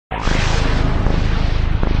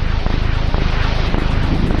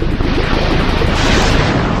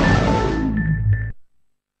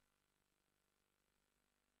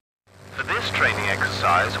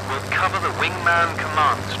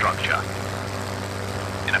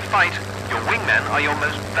In a fight, your wingmen are your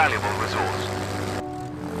most valuable resource.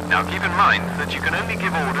 Now keep in mind that you can only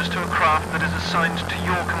give orders to a craft that is assigned to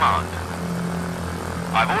your command.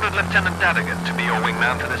 I've ordered Lieutenant Dadigan to be your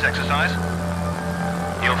wingman for this exercise.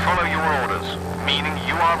 He'll follow your orders, meaning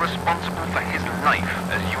you are responsible for his life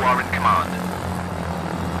as you are in command.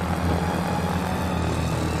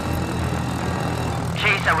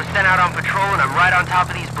 Chase, I was sent out on patrol and I'm right on top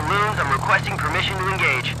of these balloons. I'm requesting permission to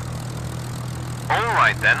engage. All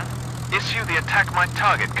right then. Issue the Attack My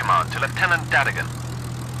Target command to Lieutenant Dadigan.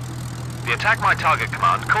 The Attack My Target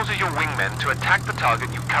command causes your wingmen to attack the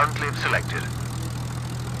target you currently have selected.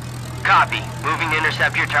 Copy. Moving to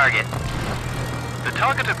intercept your target. The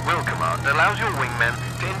Target at Will command allows your wingmen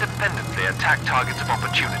to independently attack targets of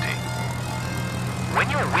opportunity.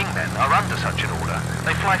 When your wingmen are under such an order,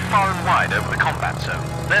 they fly far and wide over the combat zone.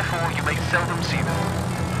 Therefore, you may seldom see them.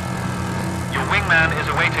 Your wingman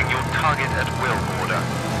is awaiting your Target at Will order.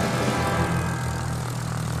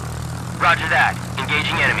 Roger that.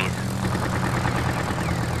 Engaging enemies.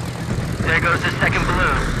 There goes the second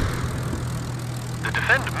balloon. The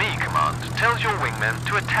Defend Me command tells your wingmen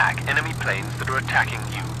to attack enemy planes that are attacking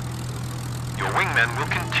you. Your wingmen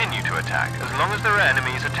will continue to attack as long as there are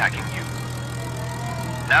enemies attacking you.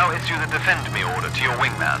 Now issue the Defend Me order to your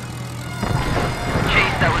wingman.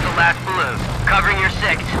 Chase, that was the last balloon. Covering your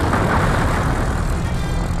six.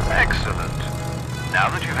 Excellent.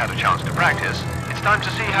 Now that you've had a chance to practice, it's time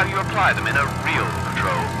to see how you apply them in a real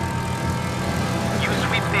patrol. You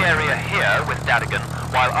sweep the area here with Dadigan,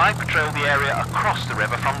 while I patrol the area across the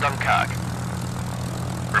river from Dunkirk.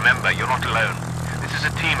 Remember, you're not alone. This is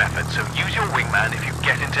a team effort, so use your wingman if you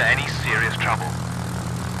get into any serious trouble.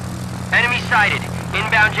 Enemy sighted.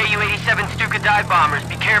 Inbound Ju-87 Stuka dive bombers.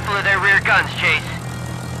 Be careful of their rear guns, Chase.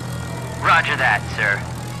 Roger that, sir.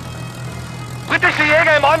 Britische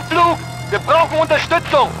Jäger im Anflug! Wir brauchen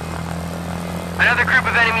Unterstützung! Another group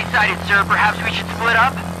of enemies sighted, sir. Perhaps we should split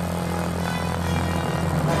up?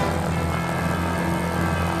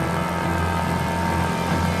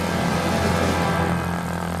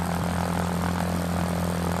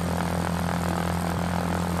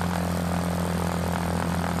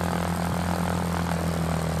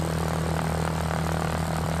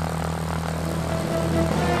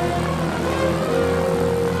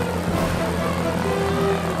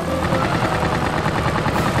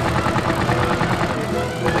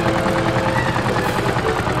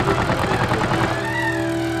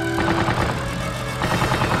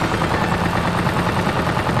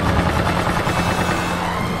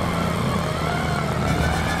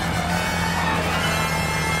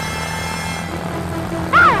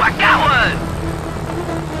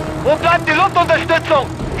 Wo bleibt die Luftunterstützung?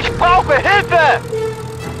 Ich brauche Hilfe!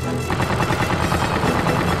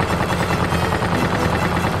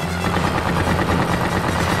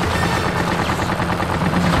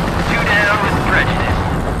 Two down with prejudice.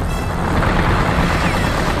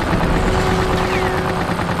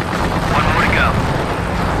 One more to go.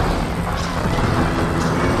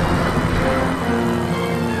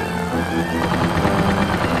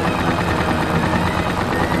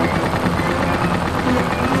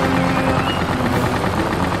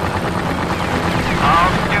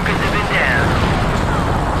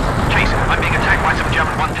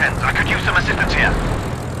 I could use some assistance here.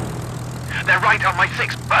 They're right on my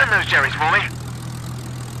six. Burn those jerrys for me.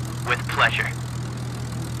 With pleasure.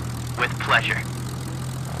 With pleasure.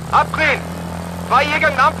 Abdrehen! Zwei Jäger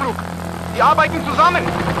im Anflug! Die arbeiten zusammen!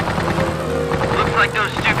 Looks like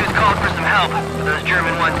those Stukas called for some help, but those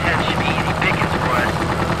German 110s should be easy pickings for us.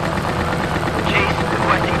 Chase,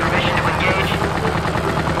 requesting permission to engage.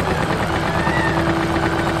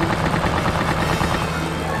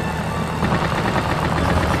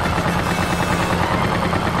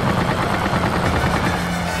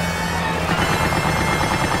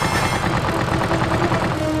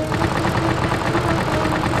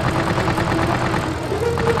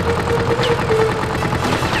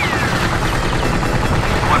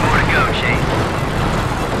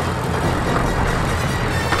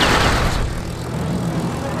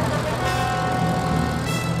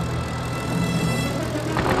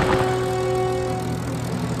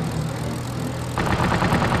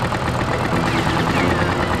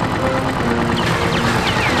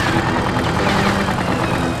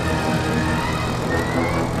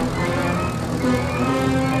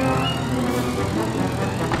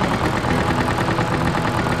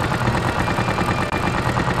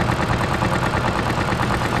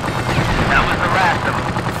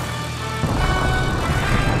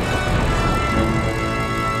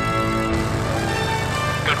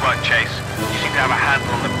 Chase. You seem to have a handle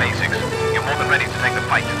on the basics. You're more than ready to take the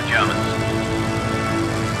fight to the Germans.